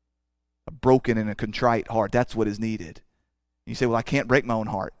 a broken and a contrite heart. That's what is needed. You say, well, I can't break my own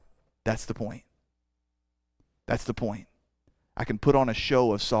heart. That's the point. That's the point. I can put on a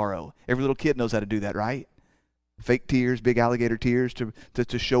show of sorrow. Every little kid knows how to do that, right? Fake tears, big alligator tears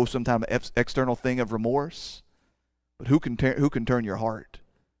to show some kind of external thing of remorse. But who can turn your heart?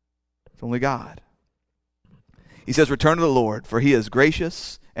 It's only God. He says, return to the Lord, for he is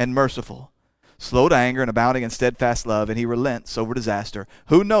gracious and merciful, slow to anger and abounding in steadfast love, and he relents over disaster.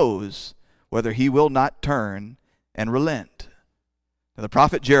 Who knows whether he will not turn and relent? Now the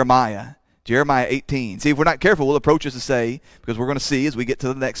prophet Jeremiah 18. See, if we're not careful, we'll approach this to say, because we're going to see as we get to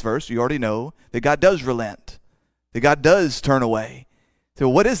the next verse, you already know, that God does relent, that God does turn away. So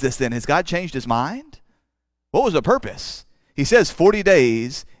what is this then? Has God changed his mind? What was the purpose? He says 40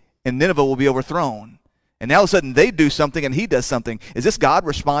 days and Nineveh will be overthrown. And now all of a sudden they do something and he does something. Is this God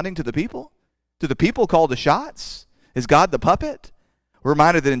responding to the people? Do the people call the shots? Is God the puppet? We're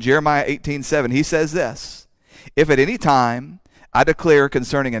reminded that in Jeremiah 18:7, he says this, if at any time I declare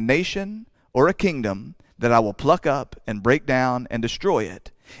concerning a nation or a kingdom that I will pluck up and break down and destroy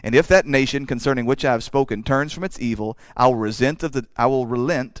it, and if that nation concerning which I have spoken turns from its evil, I will relent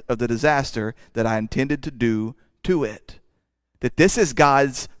of the disaster that I intended to do to it. That this is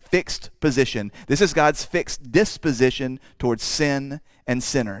God's fixed position. This is God's fixed disposition towards sin and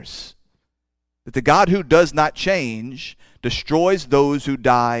sinners. That the God who does not change destroys those who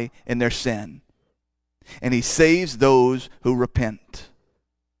die in their sin. And he saves those who repent.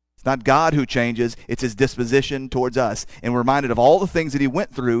 It's not God who changes, it's his disposition towards us. And we're reminded of all the things that he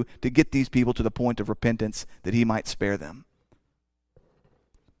went through to get these people to the point of repentance that he might spare them.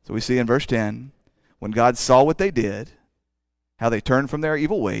 So we see in verse 10, when God saw what they did, how they turned from their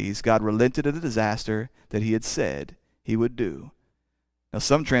evil ways, God relented of the disaster that he had said he would do. Now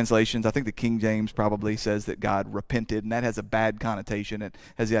some translations, I think the King James probably says that God repented, and that has a bad connotation. It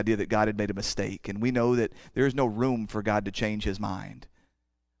has the idea that God had made a mistake. And we know that there is no room for God to change his mind.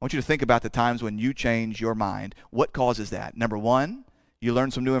 I want you to think about the times when you change your mind. What causes that? Number one, you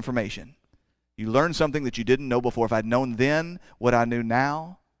learn some new information. You learn something that you didn't know before. If I'd known then what I knew now,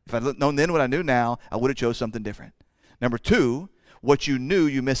 I would have chose something different. Number two, what you knew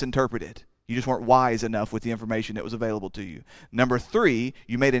you misinterpreted. You just weren't wise enough with the information that was available to you. Number three,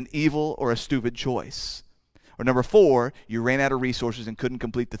 you made an evil or a stupid choice. Or number four, you ran out of resources and couldn't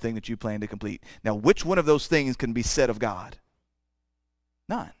complete the thing that you planned to complete. Now, which one of those things can be said of God?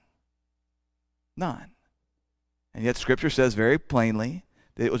 None. None. And yet Scripture says very plainly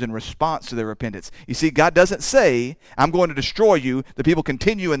that it was in response to their repentance. You see, God doesn't say, I'm going to destroy you. The people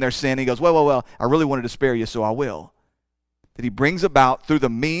continue in their sin. He goes, well, I really wanted to spare you, so I will. That he brings about, through the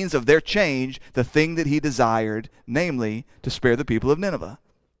means of their change, the thing that he desired, namely, to spare the people of Nineveh.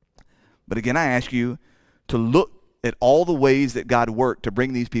 But again, I ask you to look at all the ways that God worked to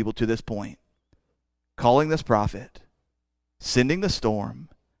bring these people to this point. Calling this prophet, sending the storm,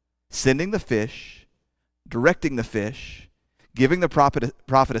 sending the fish, directing the fish, giving the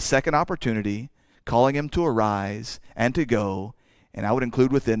prophet a second opportunity, calling him to arise and to go, and I would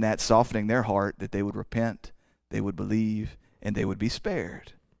include within that softening their heart that they would repent, they would believe, and they would be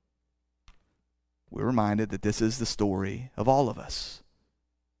spared. We're reminded that this is the story of all of us.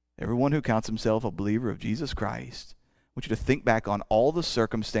 Everyone who counts himself a believer of Jesus Christ, I want you to think back on all the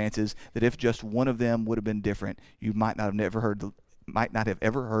circumstances that if just one of them would have been different, you might not have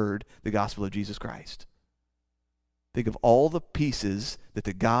ever heard the gospel of Jesus Christ. Think of all the pieces that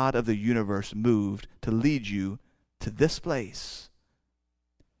the God of the universe moved to lead you to this place.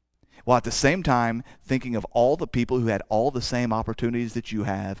 While at the same time thinking of all the people who had all the same opportunities that you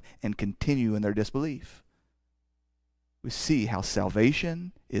have and continue in their disbelief. We see how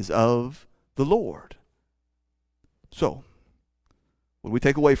salvation is of the Lord. So, what do we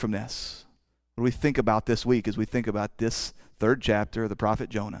take away from this? What do we think about this week as we think about this third chapter of the prophet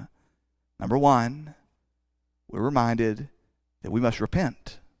Jonah? Number one, we're reminded that we must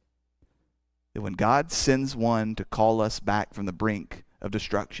repent. That when God sends one to call us back from the brink of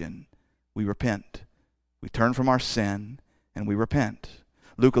destruction, we repent. We turn from our sin and we repent.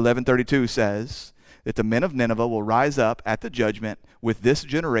 Luke 11:32 says that the men of Nineveh will rise up at the judgment with this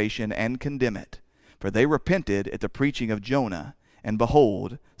generation and condemn it. For they repented at the preaching of Jonah, and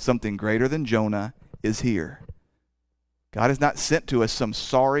behold, something greater than Jonah is here. God has not sent to us some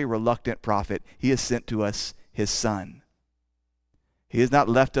sorry, reluctant prophet. He has sent to us his Son. He has not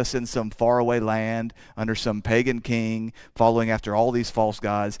left us in some faraway land under some pagan king following after all these false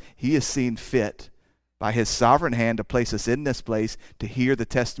gods. He has seen fit by his sovereign hand to place us in this place to hear the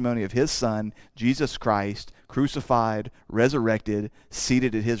testimony of his Son, Jesus Christ, crucified, resurrected,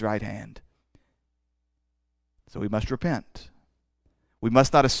 seated at his right hand. So we must repent. We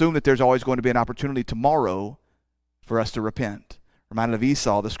must not assume that there's always going to be an opportunity tomorrow for us to repent. Reminded of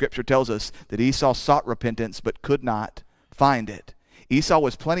Esau, the Scripture tells us that Esau sought repentance but could not find it. Esau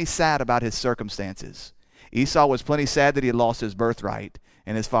was plenty sad about his circumstances. Esau was plenty sad that he had lost his birthright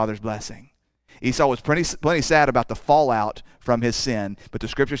and his father's blessing. Esau was plenty sad about the fallout from his sin, but the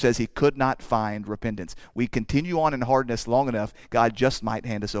Scripture says he could not find repentance. We continue on in hardness long enough, God just might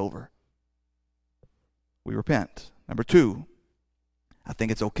hand us over. We repent. Number two, I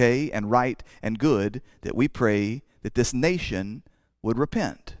think it's okay and right and good that we pray that this nation would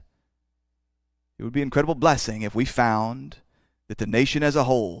repent. It would be an incredible blessing if we found that the nation as a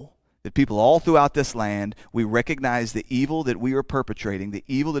whole, that people all throughout this land, we recognize the evil that we are perpetrating, the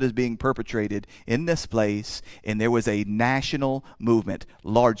evil that is being perpetrated in this place, and there was a national movement,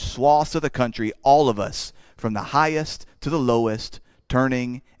 large swaths of the country, all of us, from the highest to the lowest,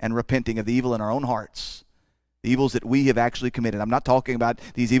 turning and repenting of the evil in our own hearts. The evils that we have actually committed. I'm not talking about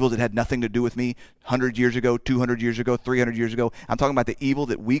these evils that had nothing to do with me 100 years ago, 200 years ago, 300 years ago. I'm talking about the evil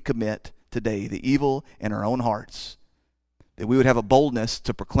that we commit today, the evil in our own hearts. That we would have a boldness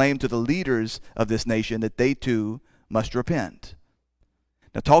to proclaim to the leaders of this nation that they too must repent.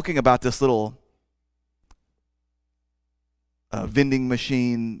 Now, talking about this little vending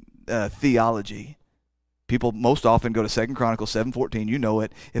machine theology, people most often go to 2 Chronicles 7:14. You know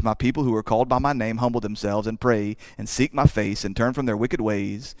it. If my people who are called by my name humble themselves and pray and seek my face and turn from their wicked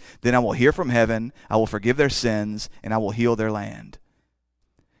ways, then I will hear from heaven, I will forgive their sins, and I will heal their land.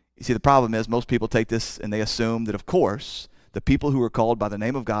 You see, the problem is most people take this and they assume that, of course, the people who are called by the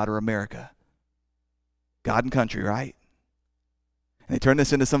name of God are America. God and country, right? And they turn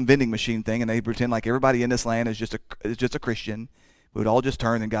this into some vending machine thing and they pretend like everybody in this land is just a Christian. We would all just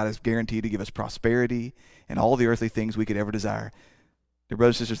turn and God is guaranteed to give us prosperity and all the earthly things we could ever desire. Dear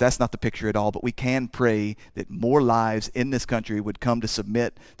brothers and sisters, that's not the picture at all, but we can pray that more lives in this country would come to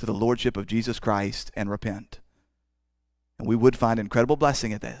submit to the lordship of Jesus Christ and repent. And we would find incredible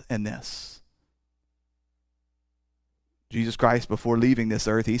blessing in this. Jesus Christ, before leaving this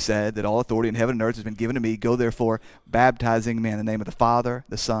earth, he said that all authority in heaven and earth has been given to me. Go therefore, baptizing men in the name of the Father,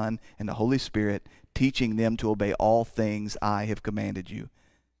 the Son, and the Holy Spirit, teaching them to obey all things I have commanded you.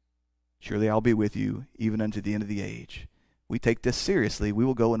 Surely I'll be with you even unto the end of the age. We take this seriously. We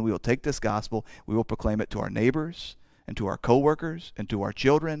will go and we will take this gospel. We will proclaim it to our neighbors and to our co-workers and to our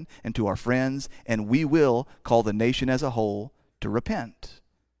children and to our friends, and we will call the nation as a whole to repent.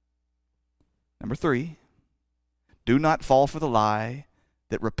 Number 3, do not fall for the lie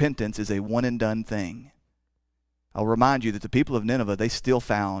that repentance is a one-and-done thing. I'll remind you that the people of Nineveh, they still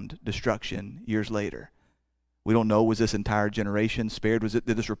found destruction years later. We don't know, was this entire generation spared? Did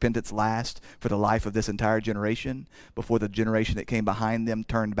this repentance last for the life of this entire generation before the generation that came behind them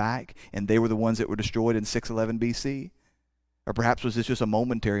turned back and they were the ones that were destroyed in 611 BC? Or perhaps was this just a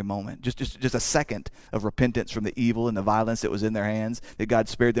momentary moment, just a second of repentance from the evil and the violence that was in their hands, that God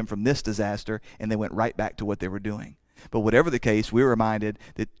spared them from this disaster and they went right back to what they were doing. But whatever the case, we're reminded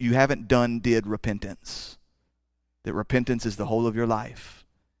that you haven't did repentance, that repentance is the whole of your life.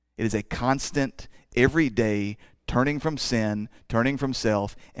 It is a constant, every day, turning from sin, turning from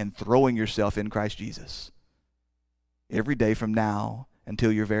self, and throwing yourself in Christ Jesus. Every day from now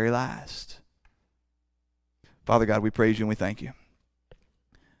until your very last. Father God, we praise you and we thank you.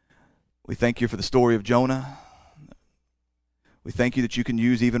 We thank you for the story of Jonah. We thank you that you can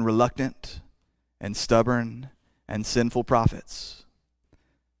use even reluctant and stubborn and sinful prophets.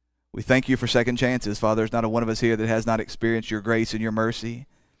 We thank you for second chances, Father. There's not a one of us here that has not experienced your grace and your mercy,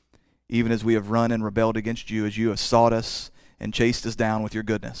 even as we have run and rebelled against you, as you have sought us and chased us down with your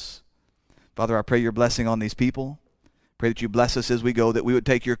goodness. Father, I pray your blessing on these people. Pray that you bless us as we go, that we would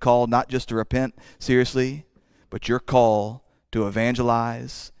take your call not just to repent seriously, but your call to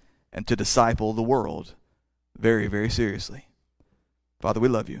evangelize and to disciple the world very, very seriously. Father, we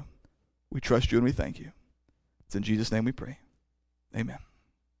love you. We trust you and we thank you. It's in Jesus' name we pray. Amen.